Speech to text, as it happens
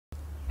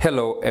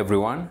Hello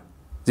everyone,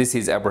 this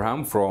is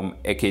Abraham from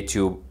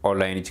AKTube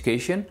Online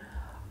Education.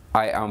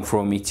 I am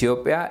from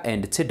Ethiopia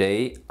and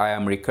today I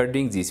am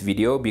recording this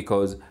video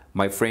because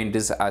my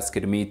friends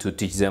asked me to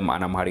teach them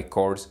an Amharic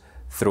course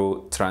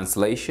through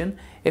translation.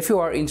 If you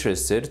are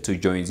interested to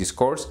join this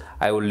course,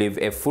 I will leave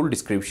a full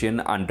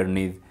description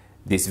underneath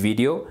this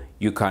video.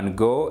 You can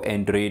go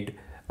and read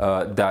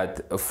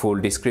that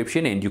full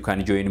description and you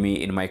can join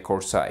me in my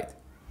course site.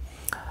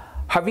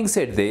 Having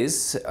said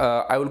this,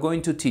 I will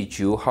going to teach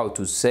you how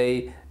to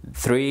say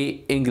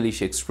 3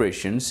 English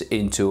expressions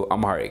into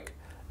Amharic.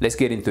 Let's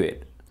get into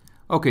it.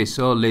 Okay,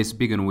 so let's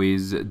begin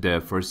with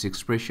the first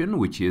expression,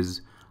 which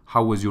is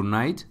how was your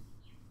night?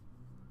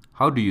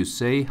 How do you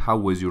say how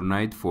was your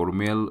night for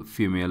male,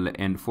 female,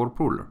 and for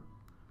plural?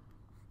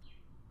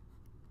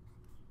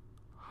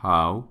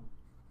 How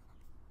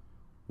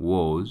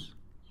was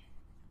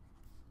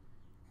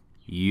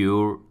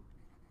your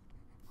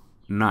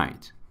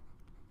night?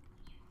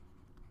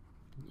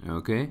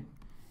 Okay,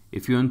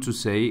 if you want to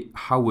say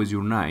how was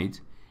your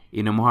night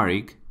in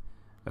Amharic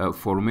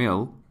for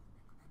male,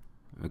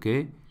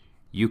 okay,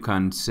 you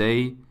can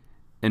say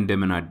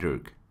እንደምን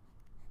አደርክ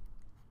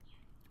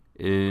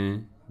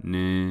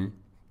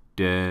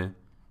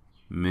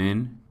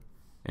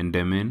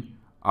እንደምን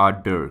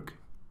አደርክ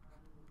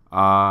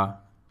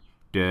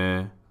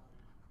አደርክ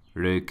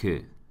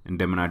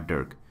እንደምን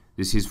አደርክ.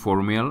 This is for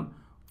male.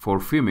 For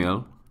female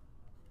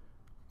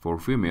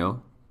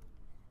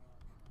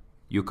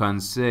you can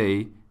say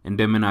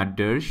እንደምን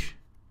አደርሽ,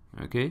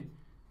 okay,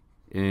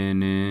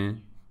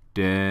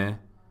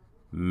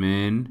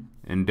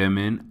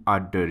 እንደምን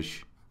አደርሽ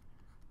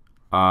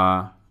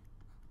አደርሺ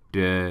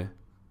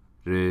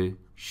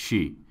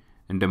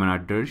እንደምን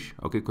አደርሽ.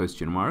 Okay,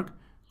 question mark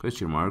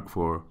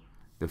for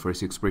the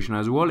first expression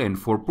as well. And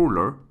for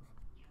plural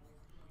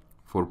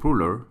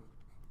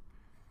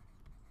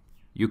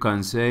you can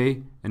say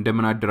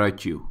እንደምን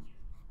አደራችሁ,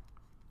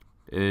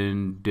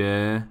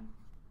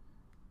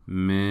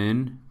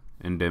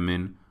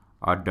 እንደምን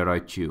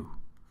አደራችሁ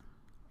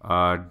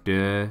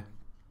አደራችሁ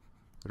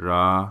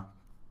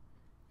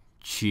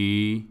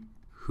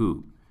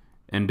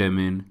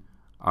እንደምን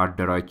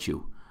አደራችሁ.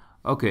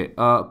 Okay,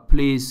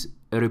 please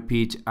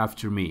repeat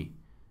after me.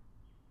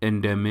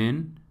 እንደምን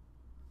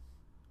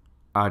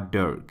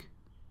አደርክ.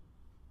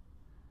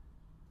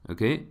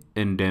 Okay,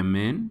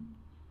 እንደምን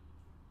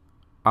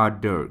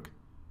አደርክ.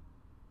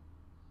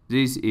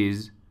 This is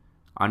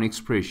an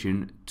expression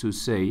to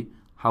say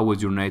how was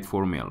your night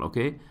for male,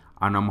 okay?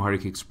 An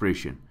Amharic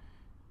expression.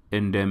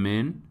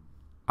 እንደምን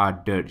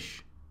አደርሽ.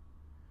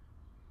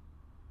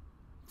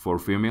 For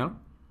female,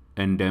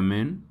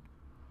 እንደምን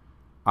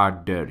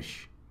አደርሽ.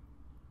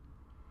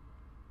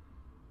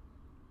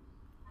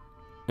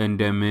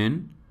 እንደምን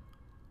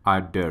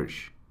አደርሽ.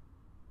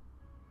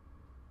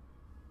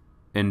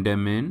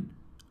 እንደምን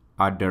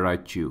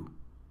አደራችሁ.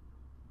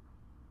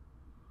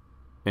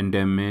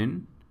 እንደምን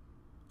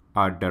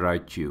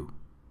አደራችሁ.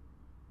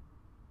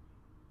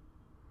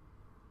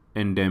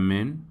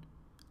 እንደምን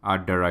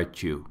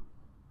አደራችሁ.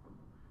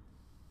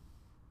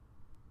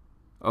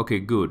 Okay,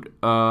 good.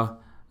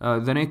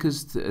 The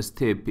next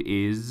step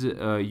is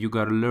you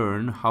gotta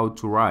learn how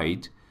to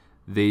write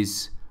this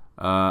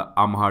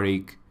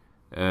Amharic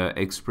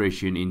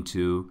expression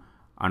into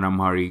an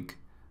Amharic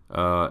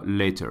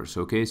letters.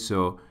 Okay, so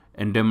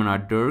እንደምን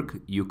አደርክ,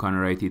 you can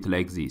write it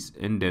like this.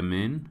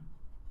 እንደምን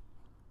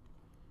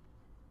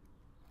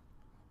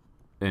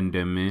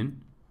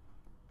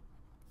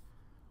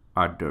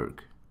አደርክ.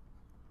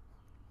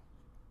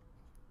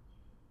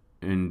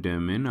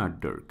 እንደምን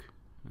አደርክ.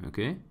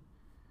 Okay,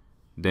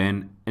 then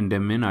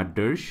እንደምን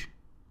አደርሽ.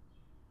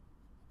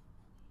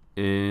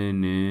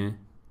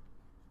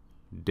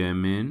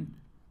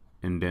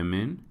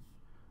 እንደምን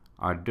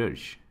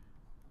አደርሽ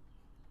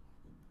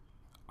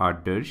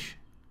አደርሽ.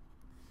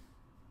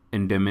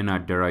 እንደምን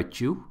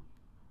አደራችሁ.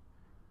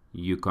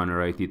 You can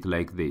write it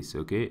like this.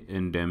 Okay,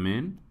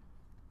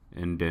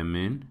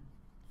 እንደምን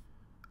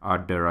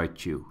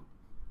አደራችሁ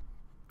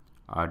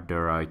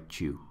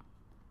አደራችሁ.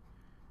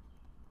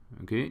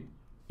 Okay,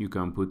 you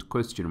can put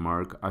question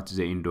mark at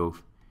the end of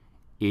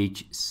each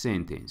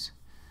sentence.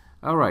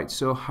 All right,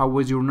 so how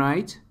was your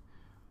night?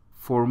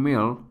 For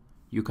male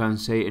you can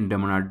say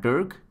እንደምን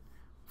አደርክ.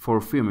 For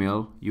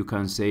female you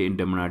can say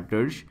እንደምን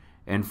አደርሽ.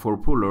 And for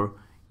plural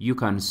you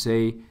can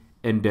say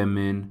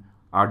እንደምን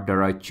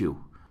አደራችሁ.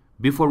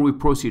 Before we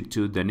proceed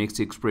to the next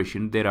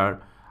expression, there are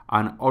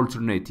an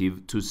alternative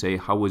to say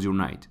how was your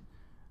night.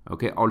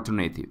 Okay,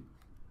 alternative.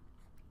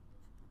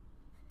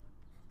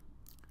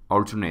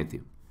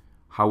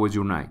 How was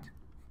your night?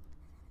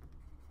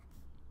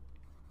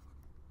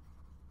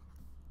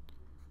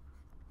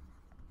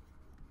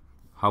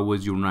 How was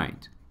your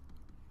night?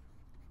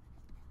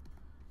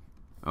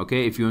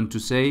 Okay, if you want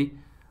to say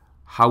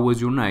how was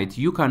your night,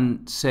 you can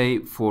say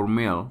for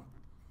male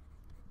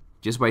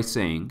just by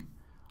saying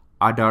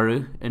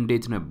አዳርህ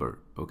እንዴት ነበር.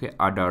 Okay,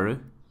 አዳርህ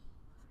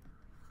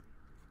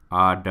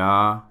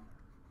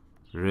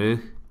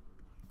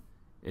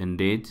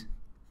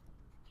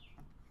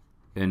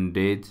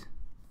እንዴት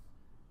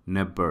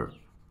ነበር.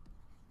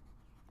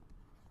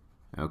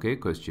 Okay,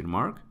 question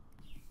mark.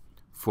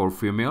 For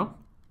female,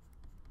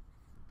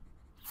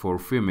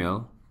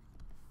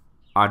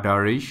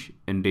 አዳርሽ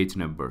እንዴት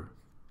ነበር?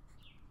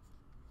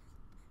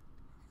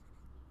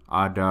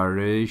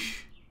 አዳርሽ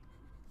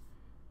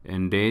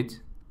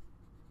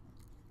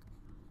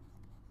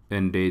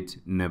እንዴት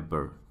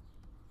ነበር?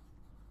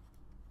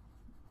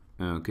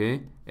 Okay,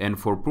 and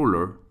for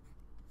plural,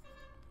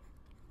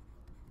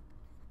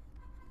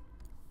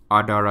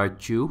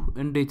 አዳራችሁ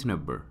እንዴት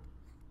ነበር?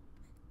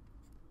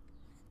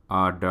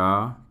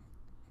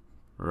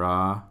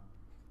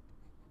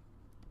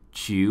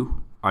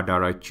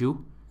 አዳራችሁ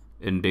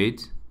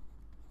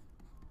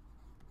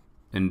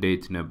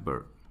እንዴት ነበር?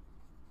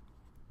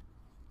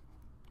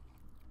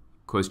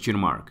 Question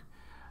mark.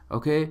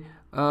 Okay,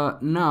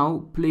 now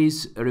please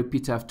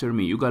repeat after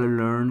me. You gotta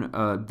learn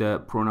the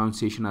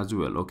pronunciation as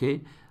well. Okay,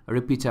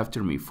 repeat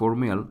after me. For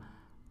male,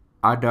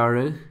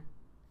 አዳርህ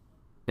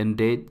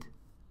እንዴት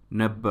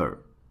ነበር?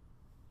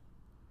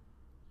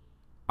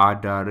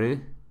 አዳርህ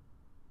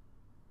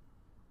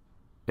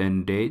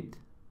እንዴት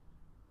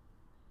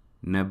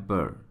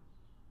ነበር?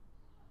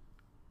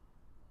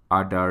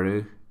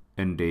 አዳርህ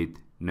እንዴት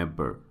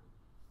ነበር?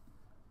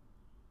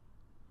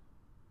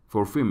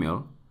 For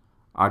female,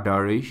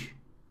 አዳርሽ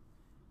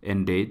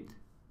እንዴት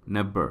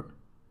ነበር?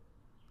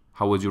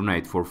 How was your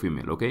night for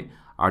female? Okay,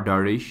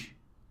 አዳርሽ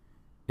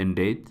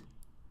እንዴት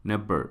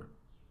ነበር?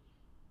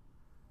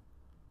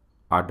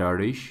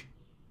 አዳርሽ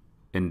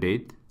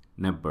እንዴት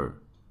ነበር?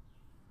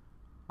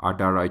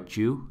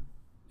 አዳራችሁ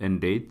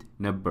እንዴት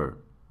ነበር?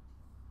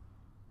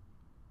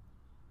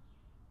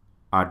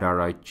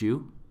 አዳራችሁ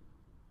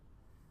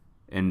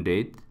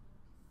እንዴት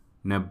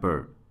ነበር?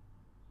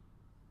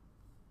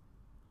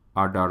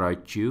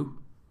 አዳራችሁ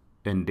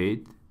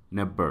እንዴት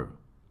ነበር?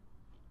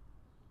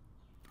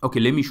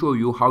 Okay, let me show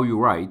you how you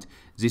write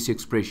this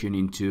expression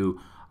into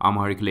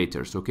Amharic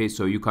letters. Okay,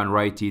 so you can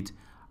write it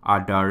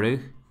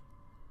አዳርህ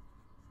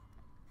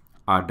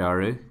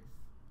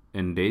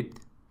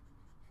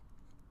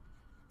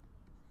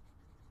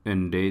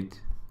እንዴት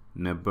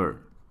ነበር?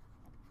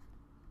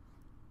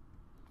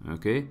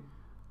 Okay,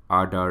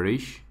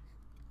 አዳርሽ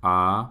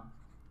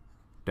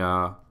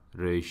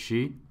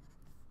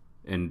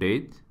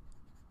እንዴት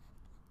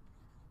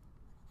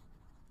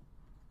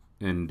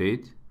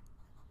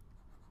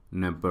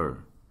ነበር?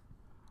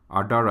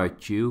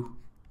 አዳራችሁ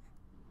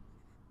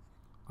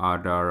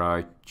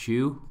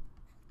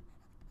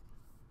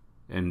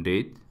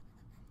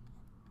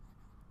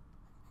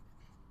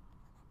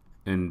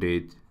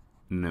እንዴት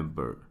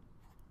ነበር?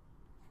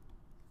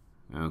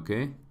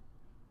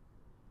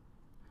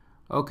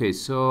 Okay,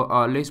 so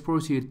let's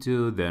proceed to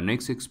the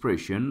next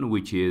expression,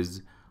 which is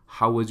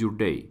how was your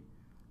day?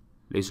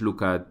 Let's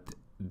look at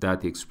that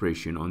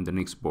expression on the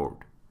next board.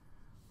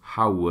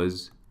 How was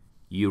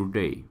your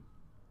day?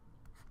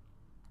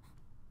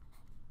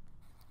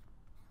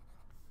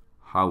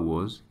 How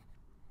was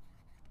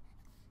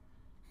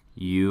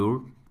your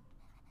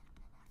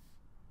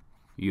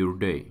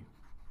day?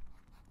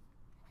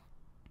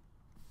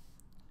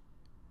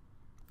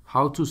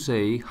 How to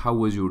say how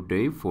was your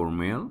day for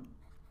male,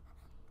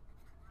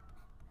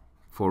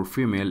 for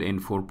female, and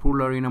for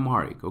plural in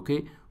Amharic. Okay,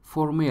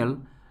 for male,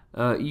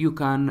 you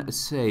can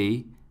say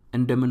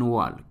እንደምን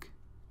ዋልክ?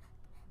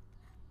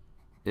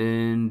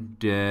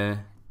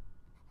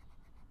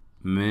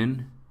 እንደምን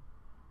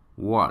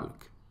ዋልክ?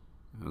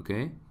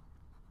 Okay,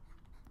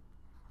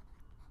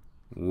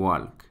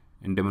 ዋልክ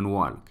እንደምን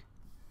ዋልክ?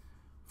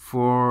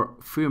 For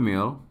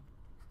female,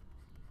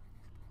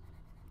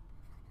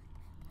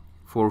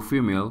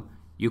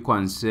 you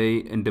can say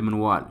እንደምን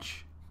ዋልሽ?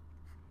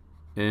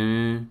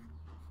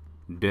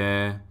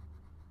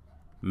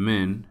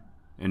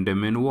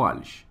 እንደምን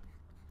ዋልሽ?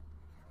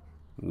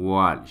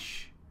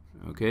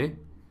 Okay,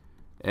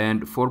 and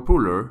for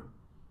plural,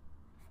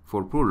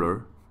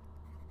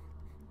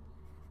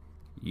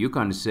 you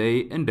can say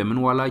እንደምን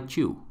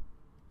ዋላችሁ?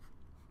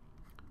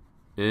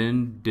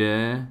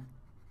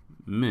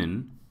 እንደምን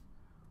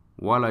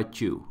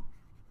ዋላችሁ?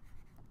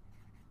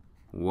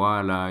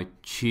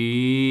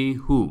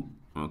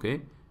 Okay,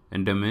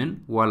 እንደምን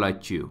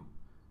ዋላችሁ?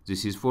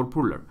 This is for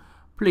plural.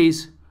 Please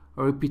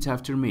repeat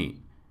after me.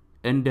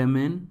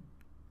 እንደምን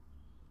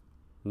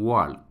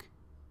ዋልክ?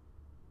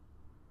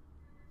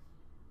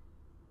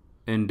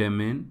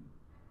 እንደምን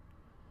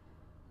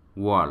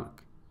ዋልክ?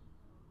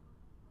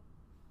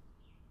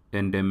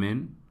 እንደምን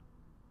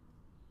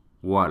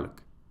ዋልክ?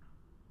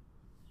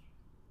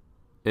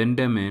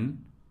 እንደምን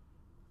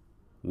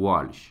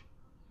ዋልሽ?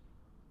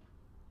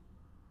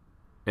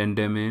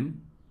 እንደምን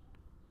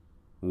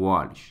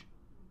ዋልሽ?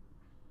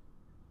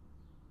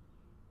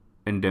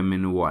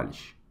 እንደምን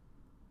ዋልሽ?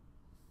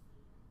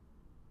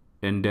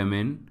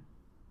 እንደምን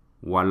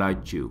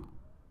ዋላችሁ?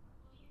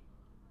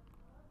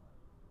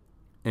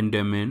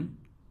 እንደምን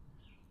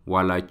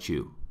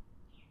ዋላችሁ?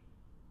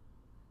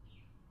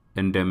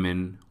 እንደምን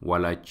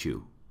ዋላችሁ?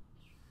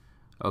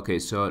 Okay,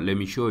 so let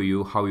me show you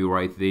how you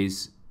write this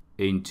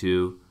into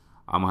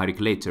Amharic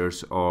letters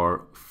or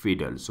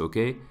fiddles.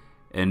 Okay,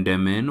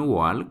 እንደምን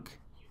ዋልክ?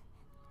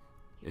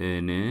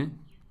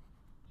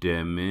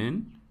 እንደምን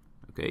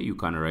okay you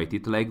can write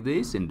it like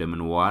this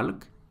እንደምን ዋልክ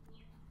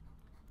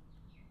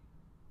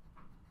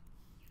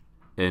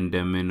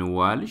እንደምን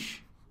ዋልሽ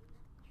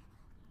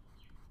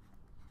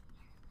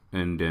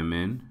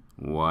እንደምን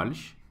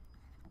ዋልሽ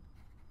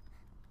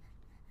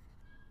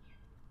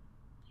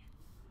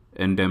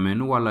እንደምን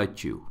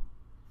ዋላችሁ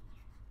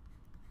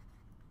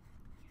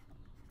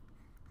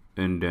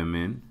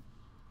እንደምን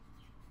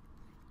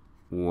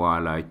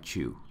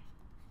ዋላችሁ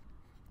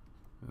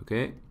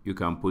okay you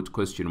can put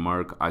question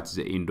mark at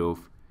the end of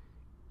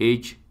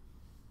each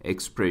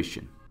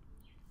expression.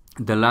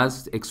 The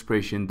last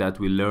expression that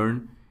we learn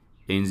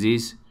in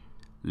this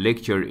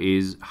lecture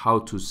is how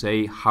to say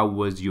how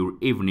was your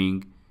evening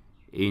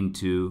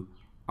into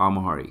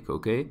Amharic.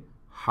 Okay,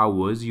 how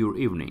was your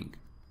evening?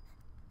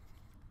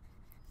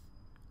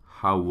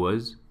 How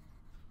was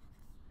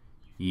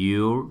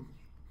your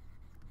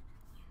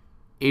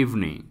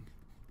evening?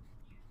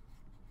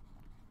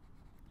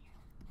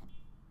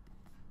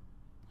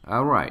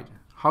 All right,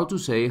 how to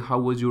say how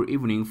was your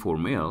evening for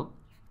male,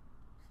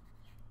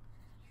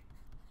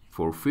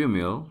 for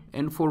female,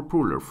 and for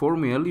plural. For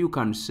male you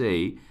can say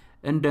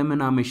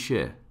እንደምን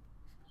አመሸህ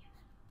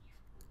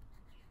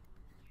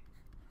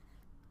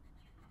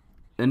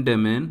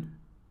እንደምን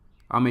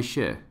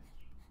አመሸህ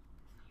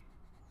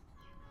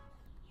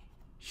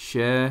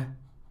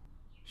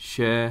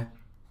ሸህ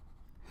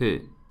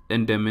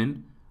እንደምን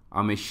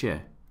አመሸህ.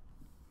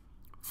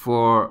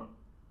 For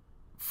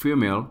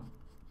female,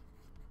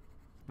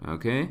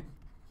 okay,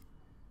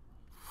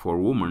 for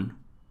woman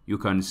you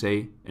can say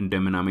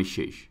እንደምን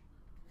አመሸሽ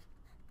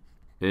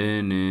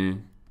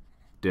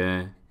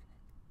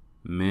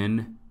እንደምን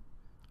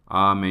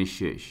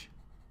አመሸሽ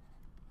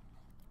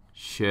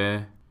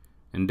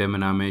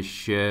እንደምን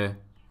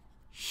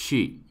አመሸሽ.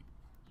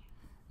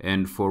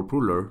 And for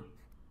plural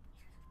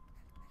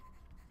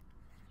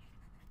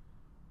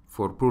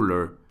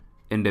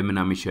እንደምን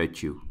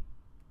አመሻችሁ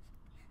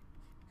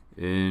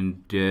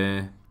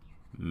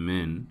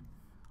እንደምን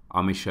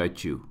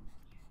አመሻችሁ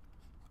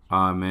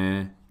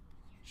አመሻችሁ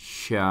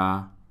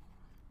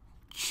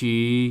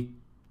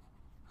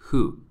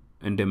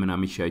እንደምን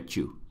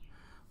አመሻችሁ.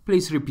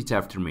 Please repeat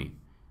after me.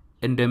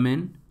 እንደምን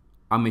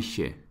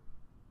አመሸህ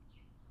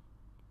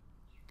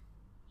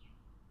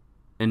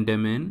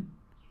እንደምን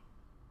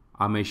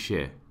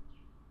አመሸህ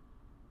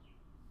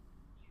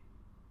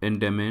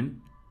እንደምን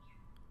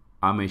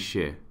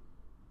አመሸህ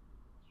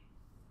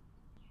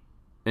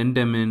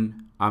እንደምን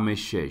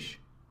አመሸሽ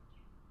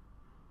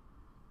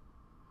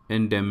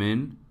እንደምን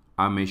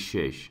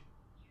አመሸሽ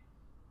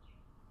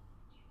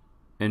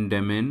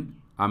እንደምን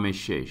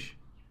አመሸሽ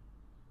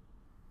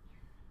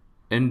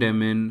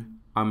እንደምን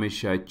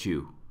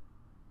አመሻችሁ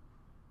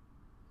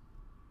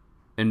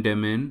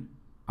እንደምን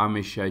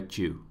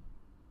አመሻችሁ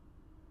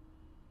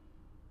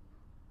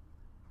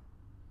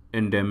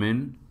እንደምን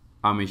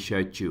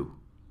አመሻችሁ.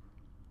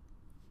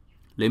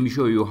 Let me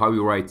show you how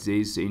you write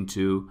this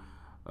into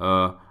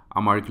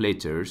Amharic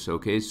letters.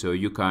 Okay, so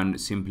you can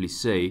simply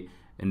say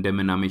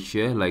እንደምን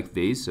አመሸህ like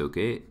this.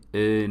 Okay,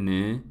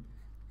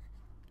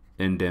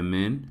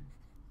 እንደምን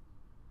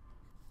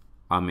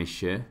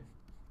አመሸህ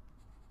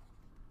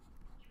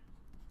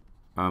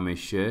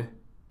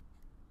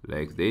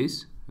like this.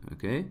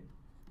 Okay,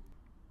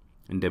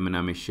 እንደምን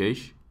አመሸሽ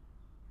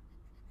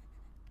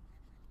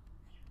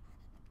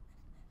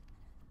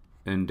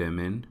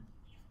እንደምን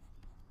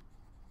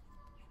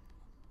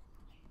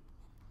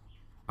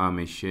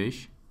አመሸሽ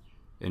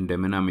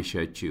እንደምን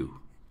አመሻችሁ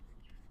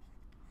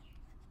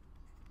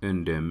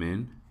እንደምን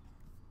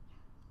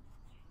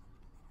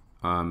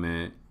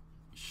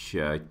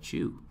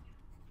አመሻችሁ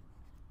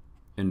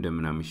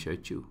እንደምን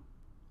አመሻችሁ.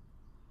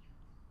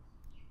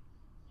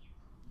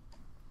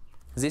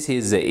 This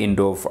is the end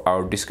of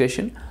our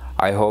discussion.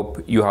 I hope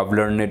you have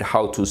learned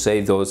how to say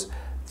those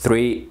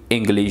 3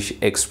 English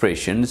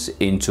expressions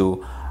into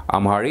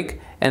Amharic,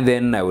 and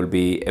then I will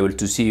be able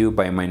to see you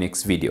by my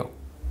next video.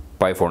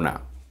 Bye for now.